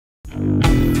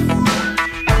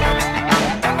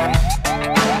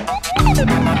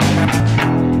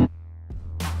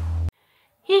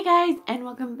and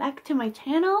welcome back to my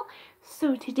channel.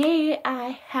 So today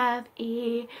I have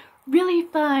a really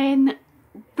fun,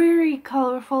 very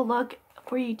colorful look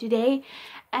for you today,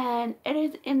 and it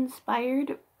is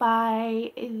inspired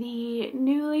by the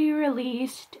newly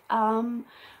released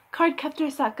Card Captor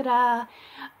Sakura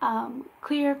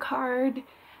clear card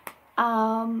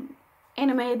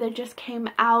anime that just came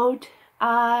out.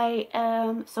 I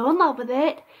am so in love with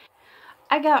it.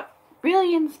 I got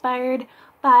really inspired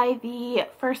by the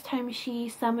first time she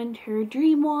summoned her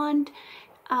dream wand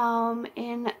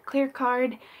in clear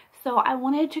card, so I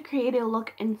wanted to create a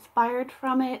look inspired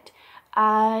from it.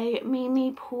 I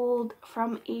mainly pulled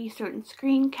from a certain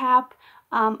screen cap.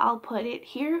 I'll put it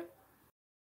here.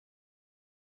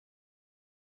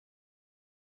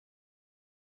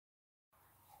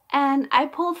 And I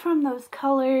pulled from those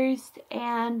colors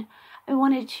and I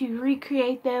wanted to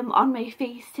recreate them on my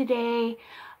face today.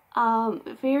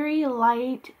 Very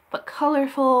light but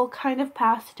colorful kind of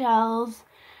pastels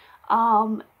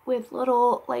with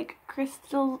little like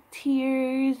crystal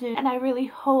tears, and I really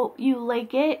hope you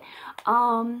like it.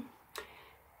 And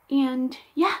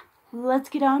yeah, let's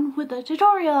get on with the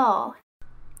tutorial.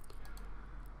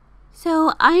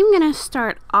 So I'm gonna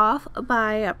start off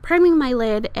by priming my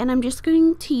lid, and I'm just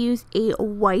going to use a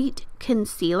white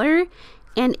concealer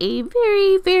and a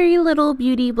very little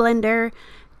beauty blender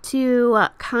to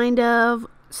kind of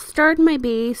start my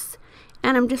base.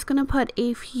 And I'm just gonna put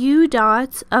a few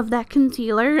dots of that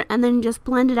concealer and then just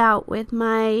blend it out with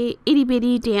my itty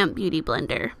bitty damp beauty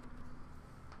blender.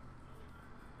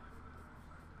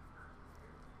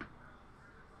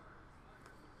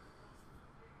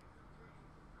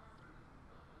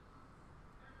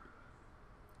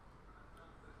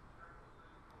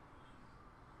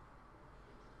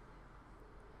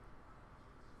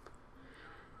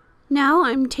 Now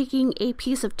I'm taking a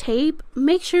piece of tape.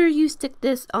 Make sure you stick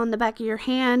this on the back of your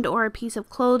hand or a piece of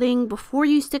clothing before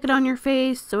you stick it on your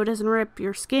face so it doesn't rip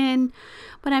your skin.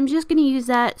 But I'm just going to use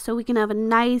that so we can have a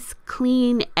nice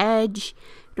clean edge.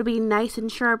 It'll be nice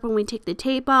and sharp when we take the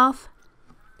tape off.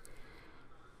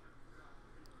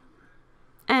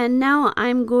 And now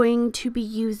I'm going to be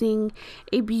using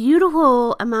a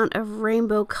beautiful amount of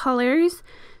rainbow colors,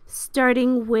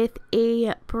 starting with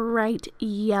a bright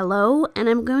yellow, and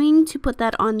I'm going to put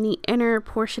that on the inner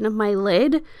portion of my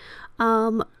lid.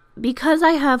 Because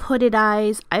I have hooded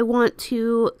eyes, I want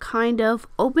to kind of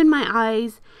open my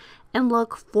eyes and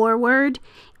look forward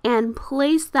and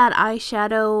place that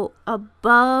eyeshadow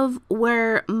above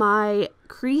where my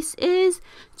crease is,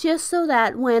 just so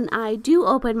that when I do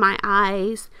open my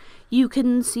eyes, you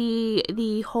can see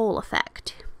the whole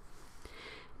effect.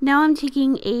 Now I'm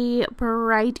taking a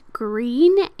bright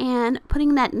green and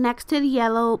putting that next to the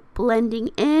yellow, blending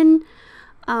in.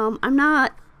 I'm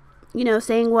not,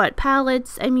 saying what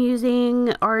palettes I'm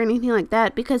using or anything like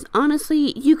that, because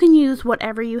honestly, you can use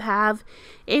whatever you have.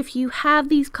 If you have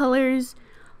these colors,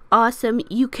 awesome,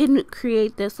 you can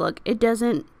create this look. It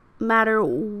doesn't matter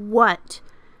what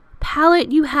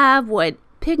palette you have, what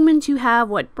pigments you have,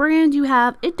 what brand you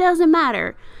have, it doesn't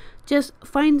matter. Just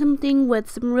find something with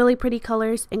some really pretty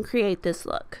colors and create this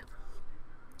look.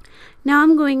 Now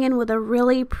I'm going in with a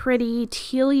really pretty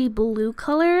tealy blue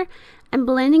color and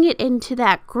blending it into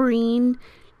that green.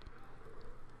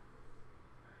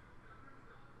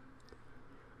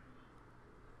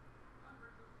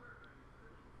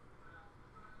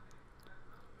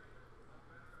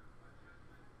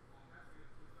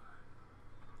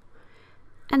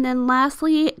 And then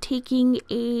lastly, taking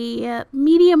a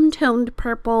medium toned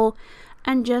purple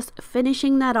and just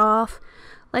finishing that off.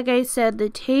 Like I said, the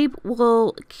tape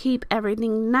will keep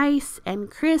everything nice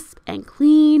and crisp and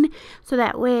clean, so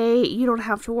that way you don't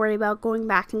have to worry about going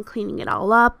back and cleaning it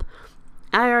all up.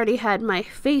 I already had my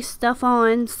face stuff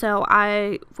on, so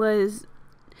I was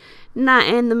not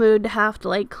in the mood to have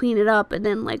to clean it up and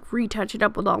then retouch it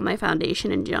up with all my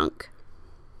foundation and junk.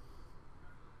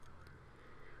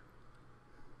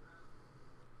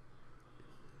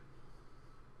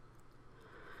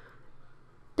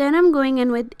 Then I'm going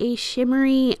in with a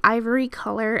shimmery ivory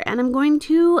color, and I'm going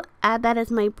to add that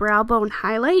as my brow bone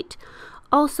highlight.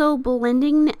 Also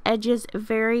blending the edges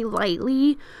very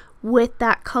lightly with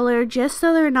that color, just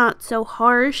so they're not so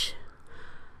harsh.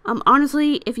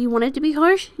 Honestly, if you want it to be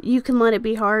harsh, you can let it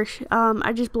be harsh.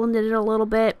 I just blended it a little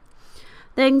bit.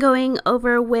 Then going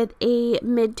over with a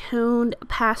mid-toned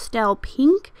pastel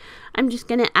pink, I'm just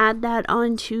going to add that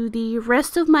onto the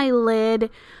rest of my lid,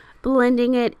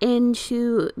 blending it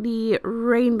into the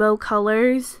rainbow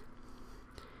colors.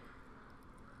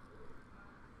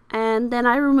 And then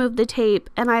I remove the tape,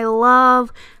 and I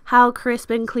love how crisp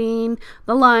and clean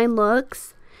the line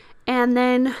looks. And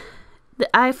then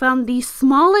I found the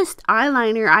smallest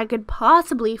eyeliner I could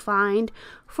possibly find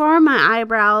for my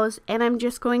eyebrows, and I'm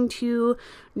just going to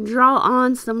draw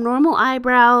on some normal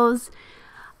eyebrows.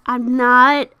 I'm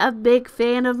not a big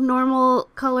fan of normal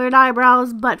colored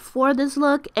eyebrows, but for this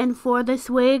look and for this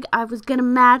wig, I was gonna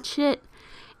match it,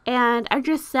 and I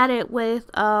just set it with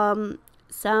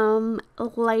some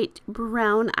light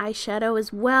brown eyeshadow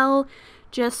as well,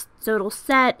 just so it'll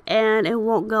set and it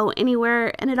won't go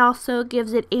anywhere, and it also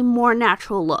gives it a more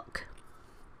natural look.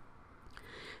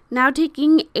 Now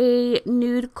taking a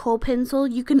nude kohl pencil,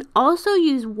 you can also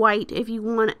use white if you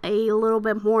want a little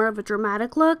bit more of a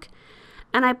dramatic look,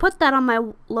 and I put that on my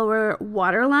lower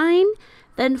waterline.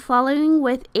 Then following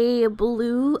with a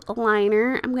blue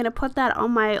liner, I'm going to put that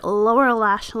on my lower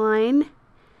lash line.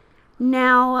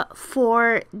 Now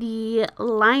for the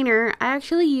liner, I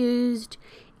actually used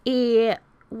a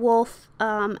Wolfe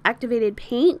activated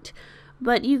paint,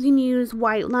 but you can use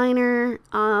white liner,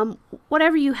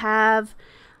 whatever you have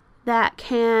that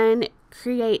can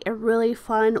create a really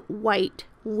fun white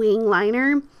wing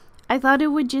liner. I thought it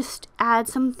would just add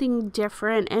something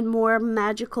different and more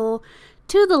magical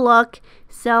to the look,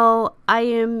 so I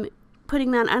am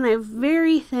putting that on a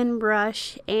very thin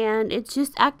brush, and it's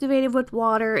just activated with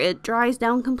water. It dries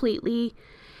down completely,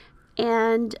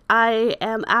 and I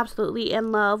am absolutely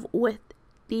in love with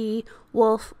the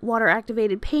Wolfe water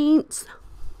activated paints.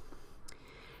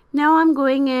 Now I'm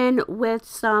going in with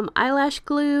some eyelash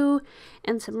glue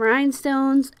and some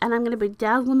rhinestones, and I'm going to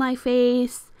bedazzle my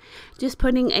face, just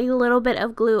putting a little bit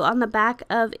of glue on the back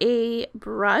of a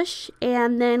brush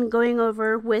and then going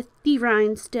over with the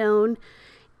rhinestone.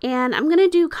 And I'm going to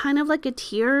do kind of like a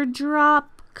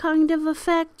teardrop kind of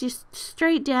effect, just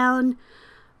straight down,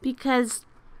 because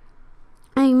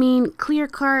I mean, clear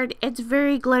card, it's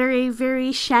very glittery,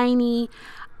 very shiny.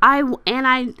 I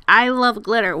love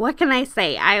glitter. What can I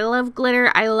say? I love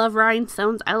glitter. I love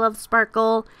rhinestones. I love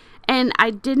sparkle. And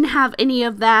I didn't have any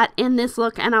of that in this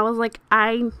look, and I was like,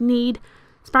 I need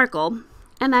sparkle.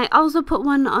 And I also put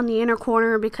one on the inner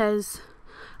corner because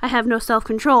I have no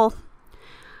self-control.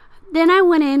 Then I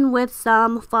went in with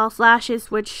some false lashes,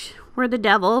 which were the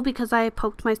devil because I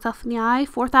poked myself in the eye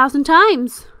 4,000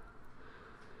 times.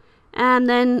 And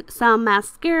then some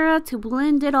mascara to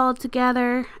blend it all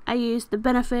together. I used the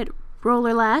Benefit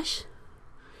Roller Lash,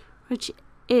 which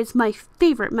is my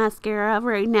favorite mascara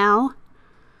right now.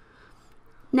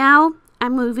 Now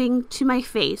I'm moving to my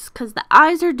face because the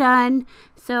eyes are done.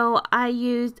 So I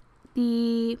used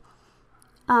the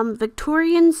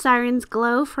Victorian Sirens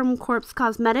Glow from Korpse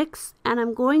Cosmetics, and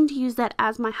I'm going to use that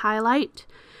as my highlight.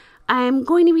 I am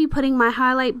going to be putting my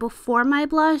highlight before my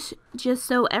blush just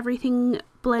so everything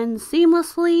blends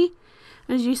seamlessly.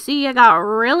 As you see, I got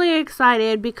really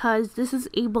excited because this is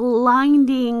a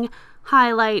blinding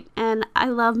highlight, and I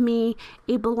love me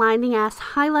a blinding ass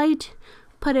highlight.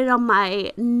 Put it on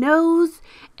my nose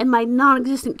and my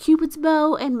non-existent cupid's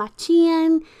bow and my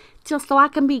chin just so I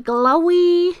can be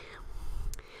glowy.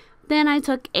 Then I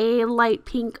took a light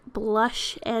pink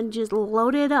blush and just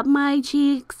loaded up my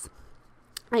cheeks.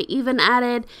 I even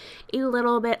added a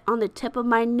little bit on the tip of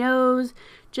my nose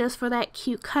just for that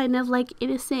cute kind of like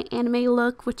innocent anime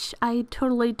look, which I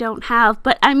totally don't have.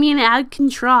 But I mean, I can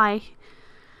try.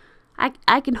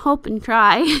 I can hope and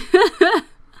try.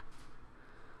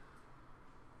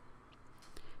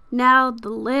 Now the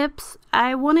lips.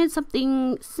 I wanted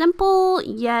something simple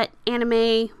yet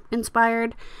anime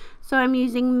inspired. So I'm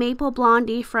using Maple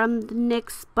Blondie from the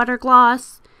NYX Butter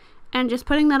Gloss and just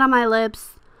putting that on my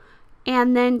lips.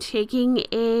 And then taking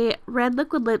a red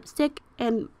liquid lipstick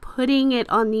and putting it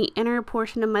on the inner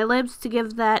portion of my lips to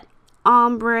give that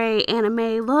ombre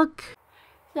anime look.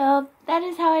 So that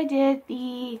is how I did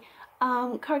the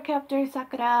Card Captor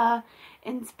Sakura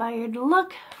inspired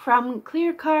look from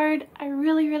Clear Card. I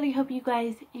really hope you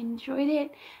guys enjoyed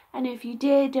it. And if you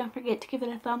did, don't forget to give it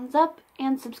a thumbs up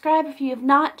and subscribe if you have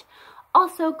not.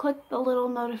 Also, click the little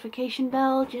notification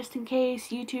bell just in case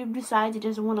YouTube decides it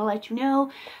doesn't want to let you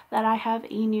know that I have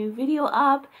a new video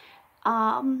up.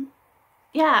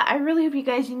 Yeah, I really hope you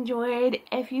guys enjoyed.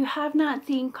 If you have not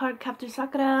seen Card Captor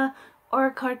Sakura or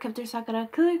Card Captor Sakura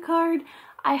Clear Card,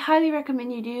 I highly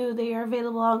recommend you do. They are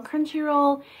available on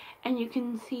Crunchyroll, and you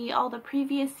can see all the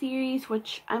previous series,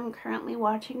 which I'm currently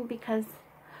watching because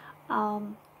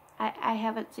I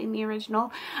haven't seen the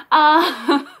original.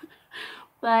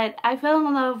 But I fell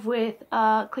in love with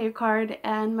Clear Card,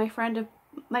 and my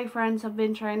friends have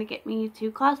been trying to get me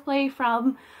to cosplay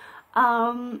from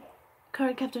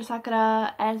Card Captor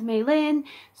Sakura as Mei Lin,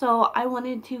 so I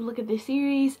wanted to look at this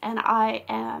series, and I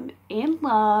am in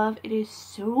love. It is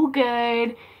so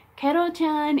good.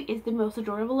 Kero-chan is the most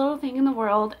adorable little thing in the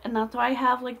world, and that's why I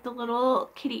have like the little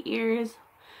kitty ears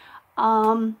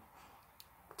to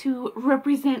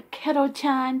represent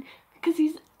Kero-chan, because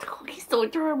he's so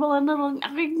adorable and little.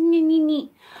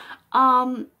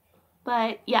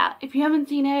 But yeah, if you haven't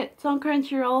seen it, it's on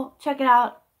Crunchyroll. Check it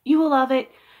out. You will love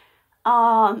it.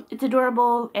 It's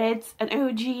adorable. It's an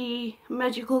OG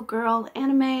magical girl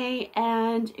anime,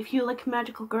 and if you like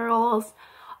magical girls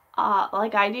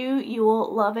like I do, you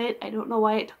will love it. I don't know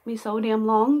why it took me so damn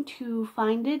long to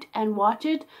find it and watch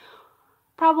it.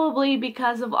 Probably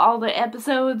because of all the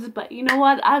episodes, but you know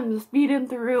what? I'm speeding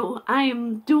through. I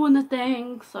am doing the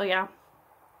thing. So yeah.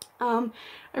 I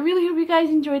really hope you guys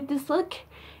enjoyed this look,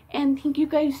 and thank you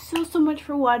guys so much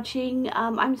for watching.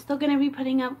 I'm still gonna be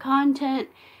putting up content,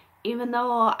 even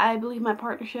though I believe my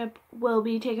partnership will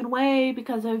be taken away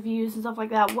because of views and stuff like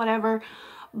that, whatever.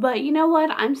 But you know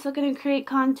what? I'm still gonna create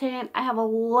content. I have a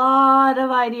lot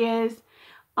of ideas.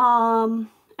 I'm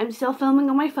still filming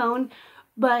on my phone,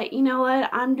 but you know what?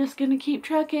 I'm just gonna keep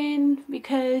trucking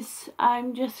because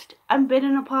I've been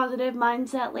in a positive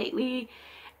mindset lately,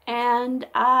 and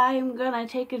I'm gonna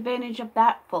take advantage of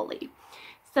that fully.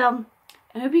 So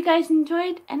I hope you guys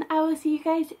enjoyed, and I will see you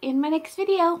guys in my next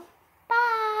video.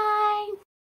 Bye!